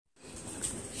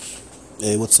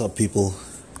Hey, what's up, people?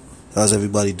 How's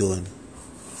everybody doing?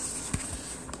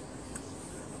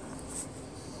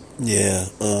 Yeah,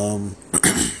 I'm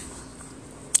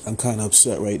kind of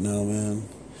upset right now, man.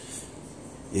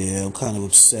 Yeah, I'm kind of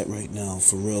upset right now,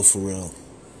 for real, for real.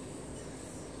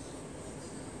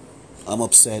 I'm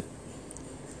upset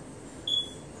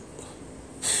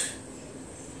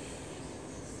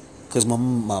because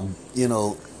my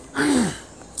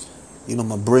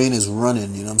brain is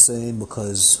running. You know what I'm saying?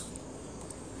 Because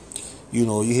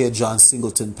you hear John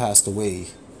Singleton passed away.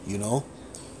 You know,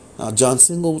 now John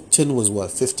Singleton was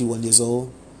what, 51 years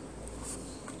old.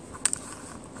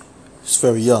 He's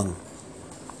very young.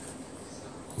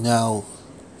 Now,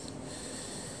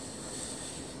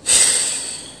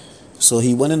 so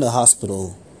he went in the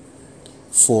hospital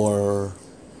for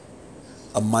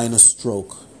a minor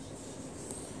stroke.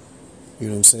 You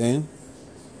know what I'm saying?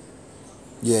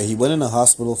 Yeah, he went in the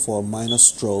hospital for a minor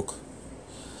stroke,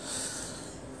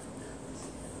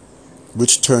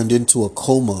 which turned into a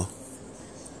coma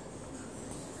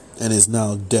and is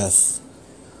now death.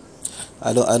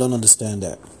 I don't understand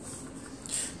that.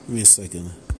 Give me a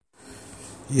second.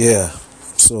 Yeah.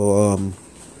 So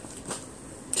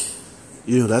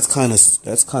that's kind of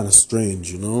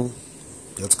strange,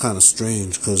 That's kind of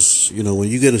strange because when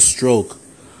you get a stroke,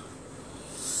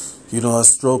 a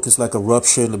stroke is like a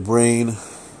rupture in the brain.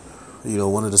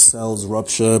 One of the cells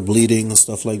rupture, bleeding and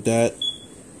stuff like that.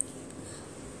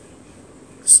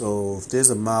 So if there's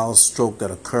a mild stroke that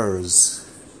occurs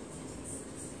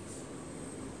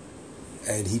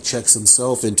and he checks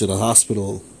himself into the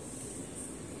hospital,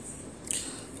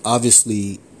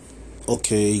 obviously,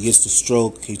 okay, he gets the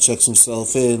stroke, he checks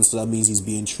himself in, so that means he's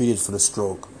being treated for the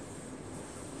stroke.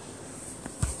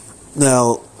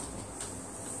 Now,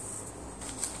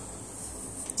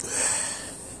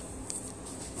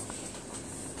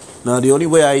 the only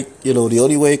way the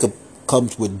only way it could come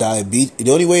with diabetes,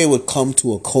 the only way it would come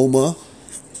to a coma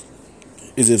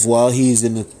is if while he's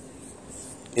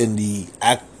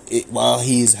while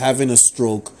he's having a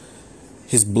stroke,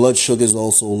 his blood sugar is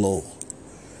also low.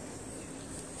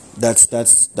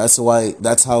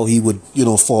 That's how he would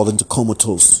fall into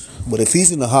comatose. But if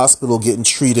he's in the hospital getting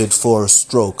treated for a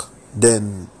stroke,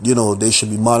 then they should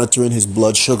be monitoring his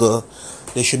blood sugar.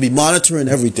 They should be monitoring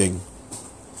everything.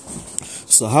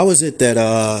 So how is it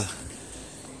that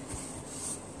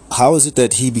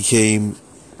he became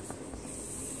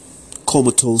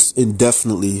comatose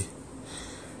indefinitely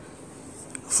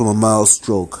from a mild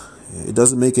stroke? It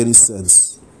doesn't make any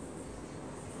sense.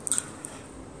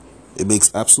 It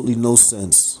makes absolutely no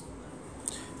sense.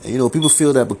 And people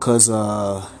feel that because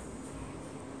not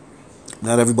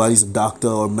everybody's a doctor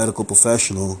or medical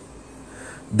professional,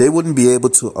 they wouldn't be able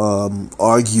to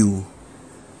argue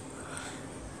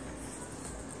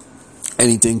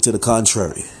anything to the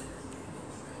contrary.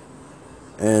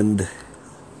 And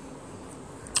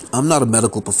I'm not a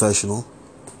medical professional,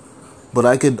 but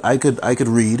I could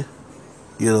read,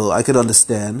 I could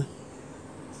understand,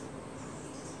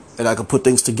 and I could put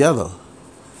things together.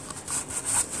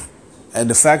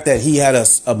 And the fact that he had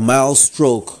a mild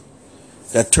stroke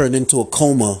that turned into a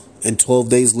coma, and 12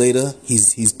 days later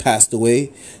he's passed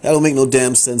away, that don't make no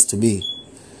damn sense to me.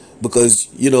 Because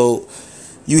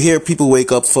you hear people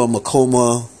wake up from a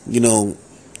coma,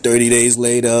 30 days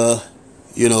later,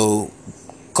 a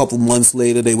couple months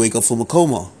later they wake up from a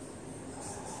coma.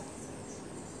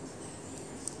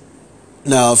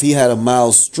 Now, if he had a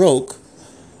mild stroke,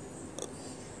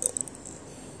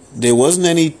 there wasn't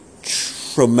any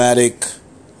traumatic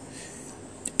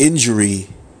injury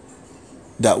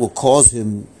that would cause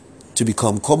him to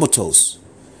become comatose.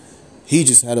 He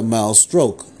just had a mild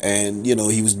stroke, and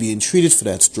he was being treated for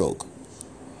that stroke.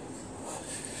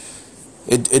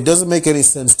 It doesn't make any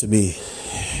sense to me.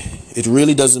 It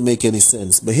really doesn't make any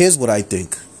sense. But here's what I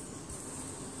think.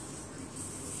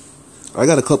 I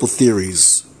got a couple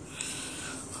theories.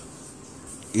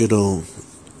 I'm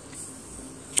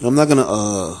not gonna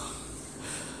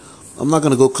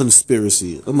go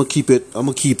conspiracy. I'm gonna keep it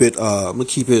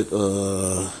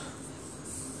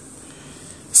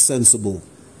sensible.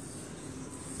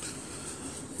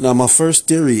 Now, my first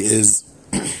theory is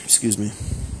excuse me.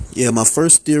 Yeah, my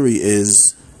first theory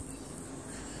is,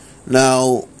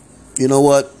 now, you know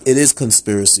what? It is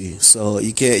conspiracy, so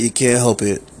you can't help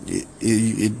it.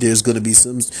 There's gonna be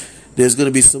some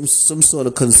sort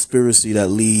of conspiracy that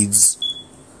leads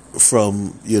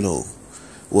from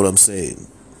what I'm saying.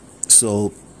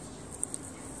 So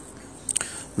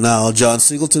now John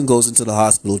Singleton goes into the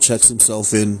hospital, checks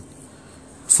himself in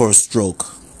for a stroke.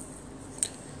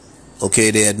 Okay,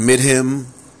 they admit him.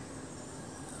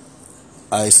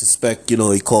 I suspect,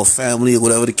 he called family or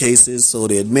whatever the case is. So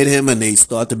they admit him and they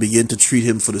start to begin to treat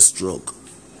him for the stroke.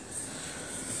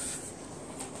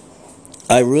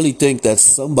 I really think that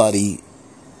somebody.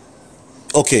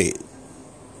 Okay,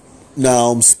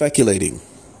 now I'm speculating.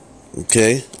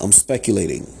 Okay, I'm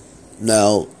speculating.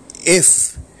 Now,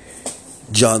 if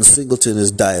John Singleton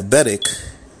is diabetic,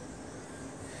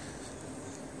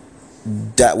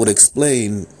 that would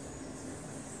explain,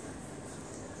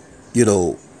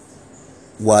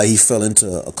 why he fell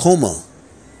into a coma.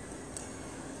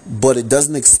 But it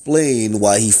doesn't explain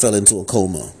why he fell into a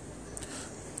coma.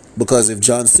 Because if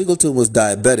John Singleton was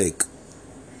diabetic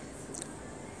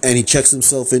and he checks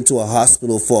himself into a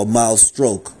hospital for a mild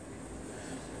stroke,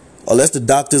 unless the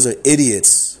doctors are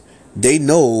idiots, they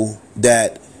know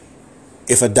that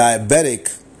if a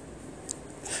diabetic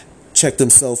checked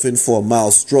himself in for a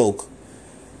mild stroke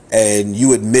and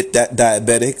you admit that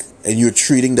diabetic and you're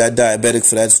treating that diabetic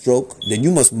for that stroke, then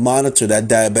you must monitor that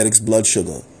diabetic's blood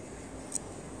sugar.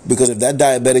 Because if that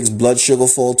diabetic's blood sugar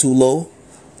fall too low,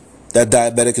 that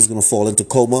diabetic is going to fall into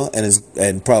coma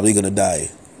and probably going to die.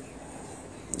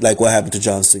 Like what happened to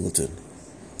John Singleton.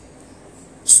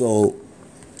 So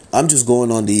I'm just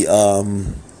going on the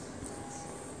I'm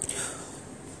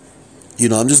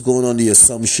just going on the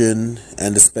assumption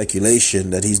and the speculation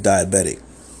that he's diabetic.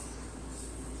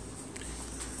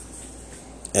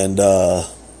 And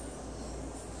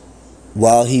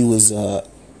while he was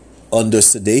under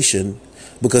sedation,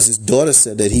 because his daughter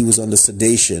said that he was under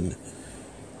sedation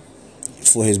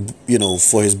for his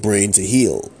brain to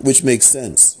heal, which makes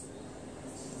sense.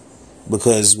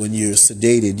 Because when you're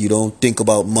sedated, you don't think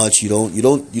about much. You don't.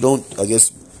 I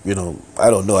guess I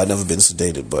don't know. I've never been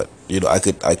sedated, but I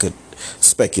could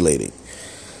speculating.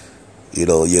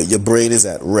 Your brain is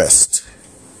at rest.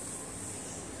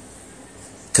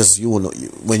 Because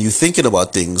when you're thinking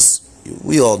about things,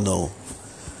 we all know.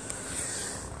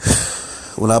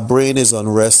 When our brain is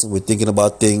unrest and we're thinking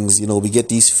about things, we get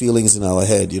these feelings in our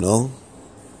head, and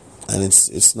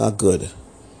it's not good.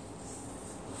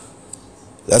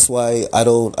 That's why I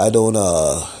don't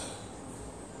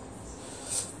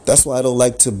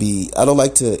like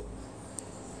to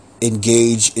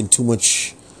engage in too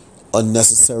much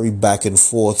unnecessary back and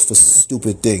forth for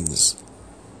stupid things.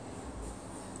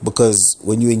 Because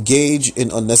when you engage in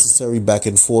unnecessary back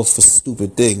and forth for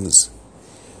stupid things,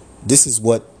 this is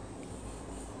what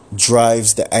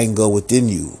drives the anger within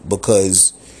you,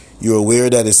 because you're aware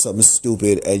that it's something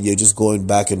stupid and you're just going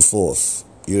back and forth.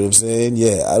 You know what I'm saying?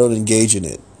 Yeah, I don't engage in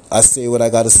it. I say what I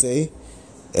gotta say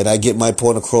and I get my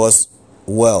point across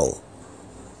well.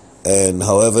 And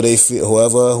however they feel,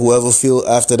 whoever feel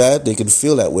after that, they can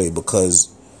feel that way, because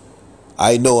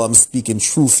I know I'm speaking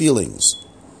true feelings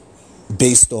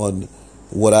based on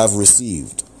what I've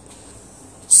received.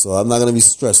 So I'm not gonna be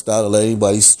stressed out or let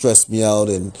anybody stress me out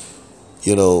and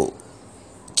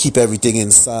keep everything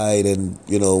inside and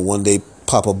one day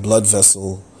pop a blood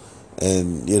vessel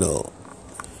and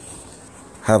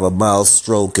have a mild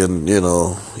stroke and you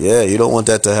don't want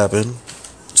that to happen.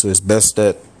 So it's best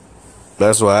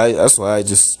that's why I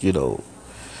just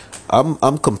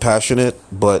I'm compassionate,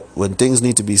 but when things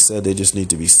need to be said, they just need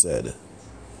to be said.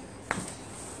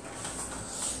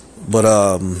 But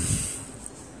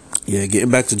getting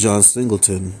back to John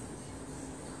Singleton.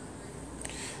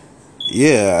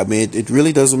 Yeah, I mean, it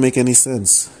really doesn't make any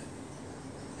sense.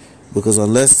 Because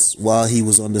unless while he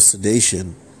was under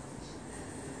sedation,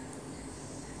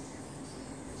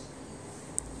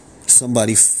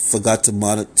 somebody forgot to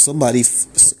monitor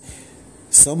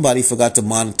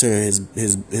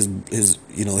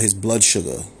his blood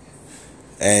sugar,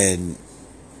 and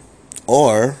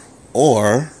or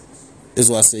is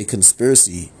why I say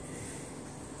conspiracy.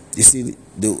 You see,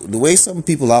 the way some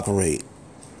people operate,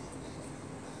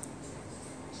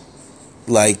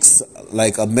 like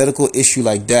a medical issue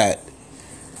like that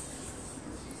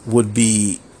would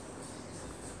be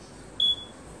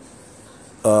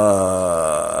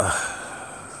how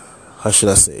should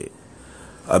I say it?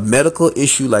 A medical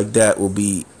issue like that will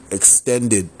be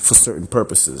extended for certain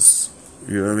purposes.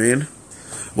 You know what I mean?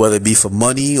 Whether it be for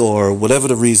money or whatever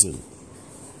the reason.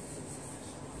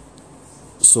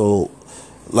 So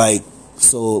like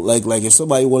if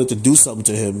somebody wanted to do something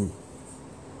to him,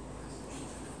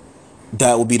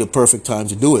 that would be the perfect time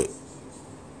to do it.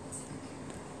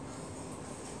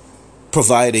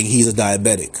 Providing he's a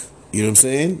diabetic. You know what I'm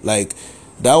saying? Like,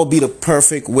 that would be the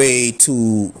perfect way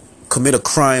to commit a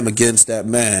crime against that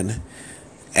man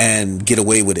and get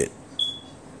away with it.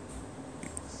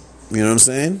 You know what I'm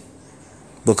saying?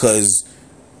 Because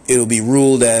it'll be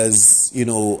ruled as,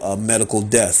 a medical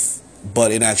death.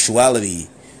 But in actuality,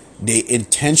 they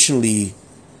intentionally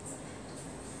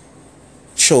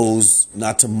chose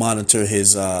not to monitor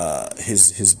his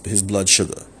blood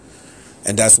sugar,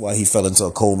 and that's why he fell into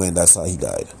a coma, and that's how he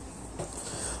died.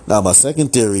 Now, my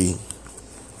second theory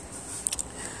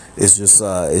is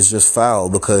just foul,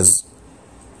 because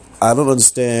I don't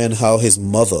understand how his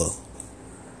mother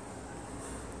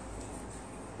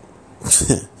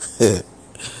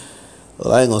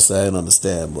well, I ain't gonna say I don't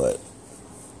understand, but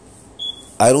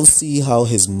I don't see how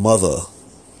his mother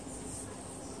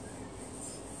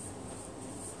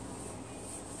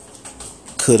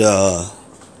could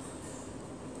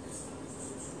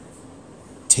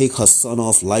take her son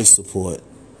off life support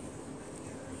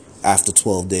after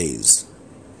 12 days.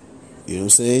 You know what I'm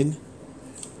saying?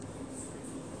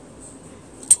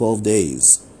 12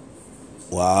 days.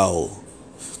 Wow.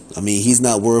 I mean, he's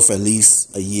not worth at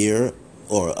least a year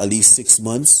or at least 6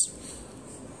 months,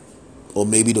 or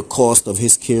maybe the cost of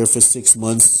his care for 6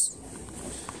 months,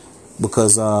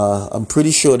 because I'm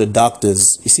pretty sure the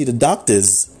doctors, you see, the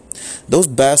doctors, those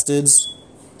bastards,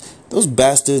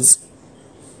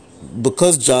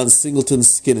 because John Singleton's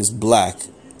skin is black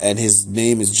and his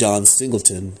name is John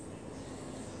Singleton,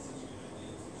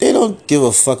 they don't give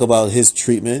a fuck about his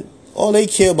treatment. All they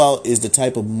care about is the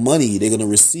type of money they're going to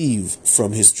receive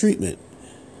from his treatment.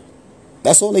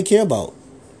 That's all they care about.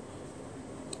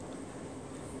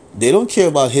 They don't care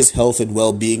about his health and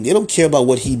well-being. They don't care about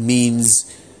what he means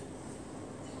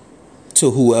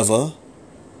to whoever.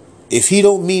 If he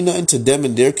don't mean nothing to them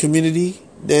in their community,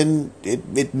 then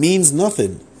it means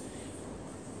nothing.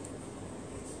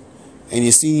 And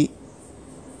you see,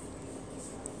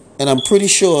 and I'm pretty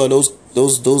sure those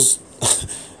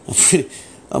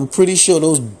I'm pretty sure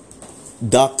those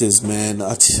doctors, man,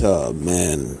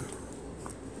 man.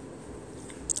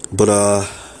 But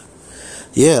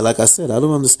yeah, like I said, I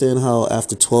don't understand how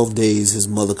after 12 days his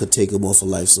mother could take him off of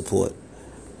life support.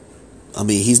 I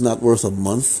mean, he's not worth a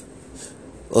month.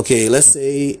 Okay, let's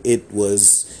say it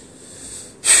was,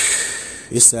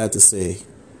 it's sad to say,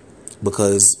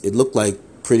 because it looked like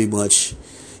pretty much,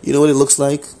 you know what it looks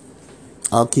like?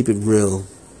 I'll keep it real.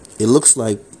 It looks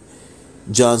like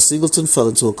John Singleton fell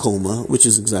into a coma, which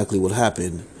is exactly what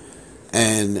happened.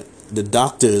 And the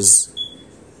doctors,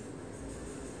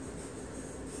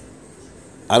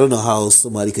 I don't know how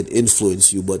somebody could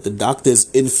influence you, but the doctors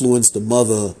influenced the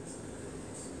mother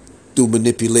through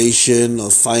manipulation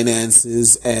of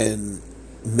finances and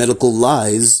medical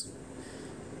lies,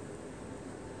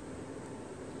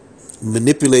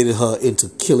 manipulated her into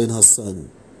killing her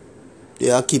son.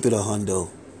 Yeah, I'll keep it 100.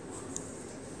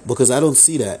 Because I don't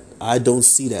see that. I don't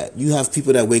see that. You have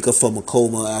people that wake up from a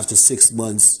coma after 6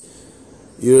 months.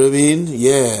 You know what I mean?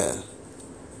 Yeah.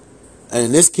 And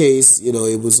in this case, you know,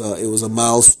 it was a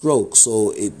mild stroke.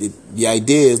 So the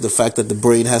idea is the fact that the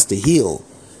brain has to heal.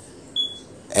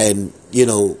 And, you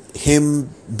know, him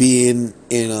being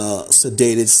in a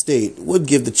sedated state would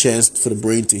give the chance for the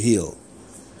brain to heal.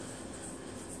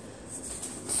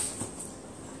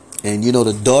 And, you know,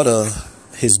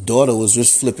 his daughter was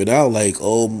just flipping out like,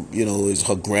 oh, you know,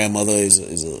 her grandmother is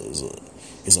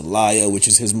a liar, which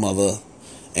is his mother.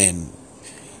 And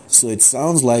so it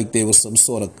sounds like there was some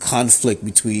sort of conflict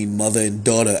between mother and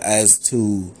daughter as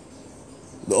to,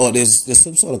 or there's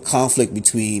some sort of conflict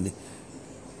between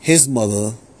his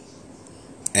mother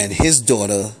and his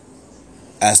daughter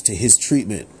as to his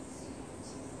treatment.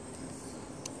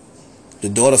 The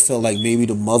daughter felt like maybe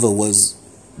the mother was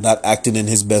not acting in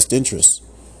his best interest.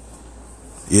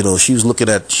 You know, she's looking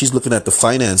at the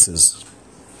finances,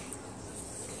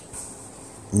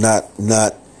 not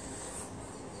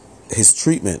his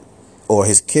treatment or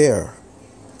his care.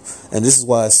 And this is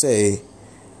why I say,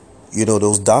 you know,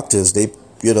 those doctors, they,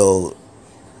 you know,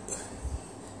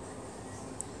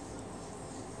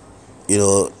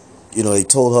 they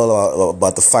told her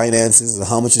about the finances and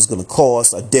how much it's going to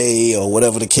cost a day or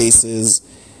whatever the case is.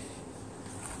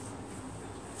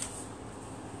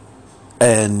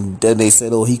 And then they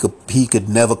said, oh, he could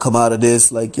never come out of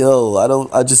this. Like, yo,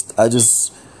 it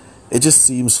just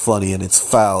seems funny and it's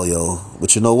foul, yo.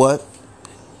 But you know what?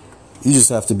 You just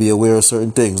have to be aware of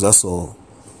certain things, that's all.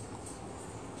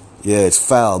 Yeah, it's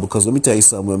foul, because let me tell you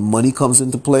something, when money comes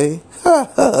into play,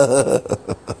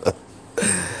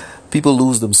 people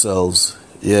lose themselves.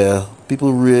 Yeah,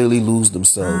 people really lose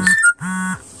themselves.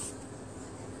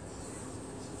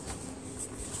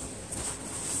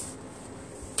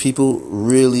 People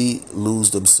really lose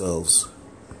themselves.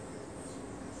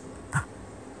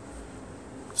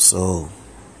 So,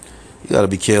 you gotta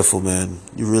be careful, man.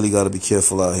 You really gotta be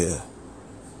careful out here.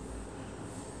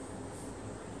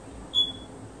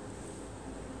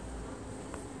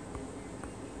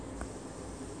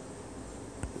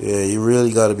 Yeah, you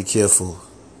really gotta be careful.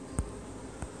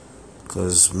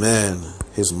 Cause man,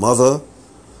 his mother,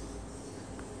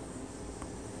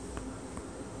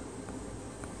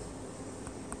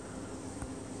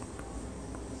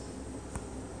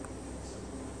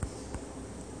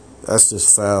 that's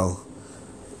just foul.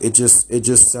 It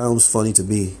just sounds funny to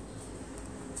me.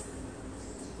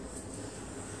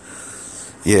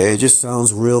 Yeah, it just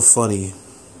sounds real funny.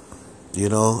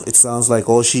 It sounds like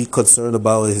all she concerned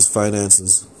about is his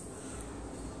finances.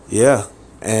 Yeah.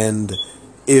 And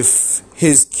if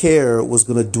his care was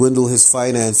gonna dwindle his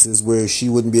finances where she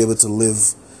wouldn't be able to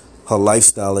live her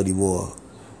lifestyle anymore.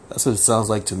 That's what it sounds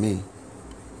like to me.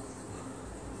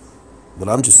 But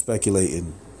I'm just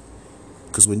speculating.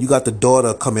 Because when you got the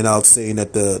daughter coming out saying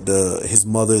that the his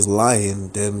mother is lying,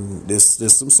 then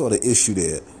there's some sort of issue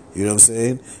there. You know what I'm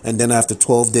saying? And then after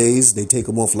 12 days, they take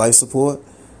him off life support.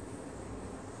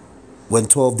 When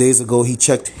 12 days ago he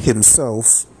checked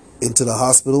himself into the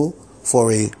hospital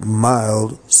for a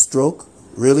mild stroke.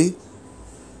 Really?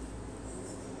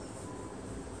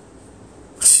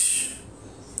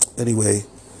 Anyway,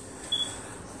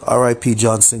 R.I.P.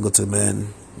 John Singleton,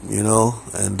 man.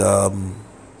 And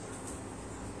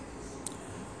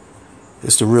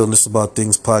it's the Realness About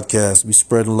Things podcast. We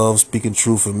spreading love, speaking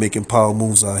truth, and making power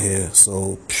moves out here.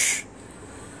 So,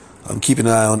 I'm keeping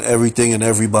an eye on everything and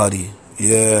everybody.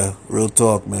 Yeah, real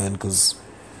talk, man, because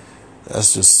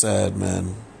that's just sad,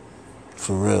 man.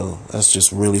 For real. That's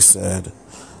just really sad.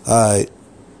 All right.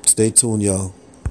 Stay tuned, y'all.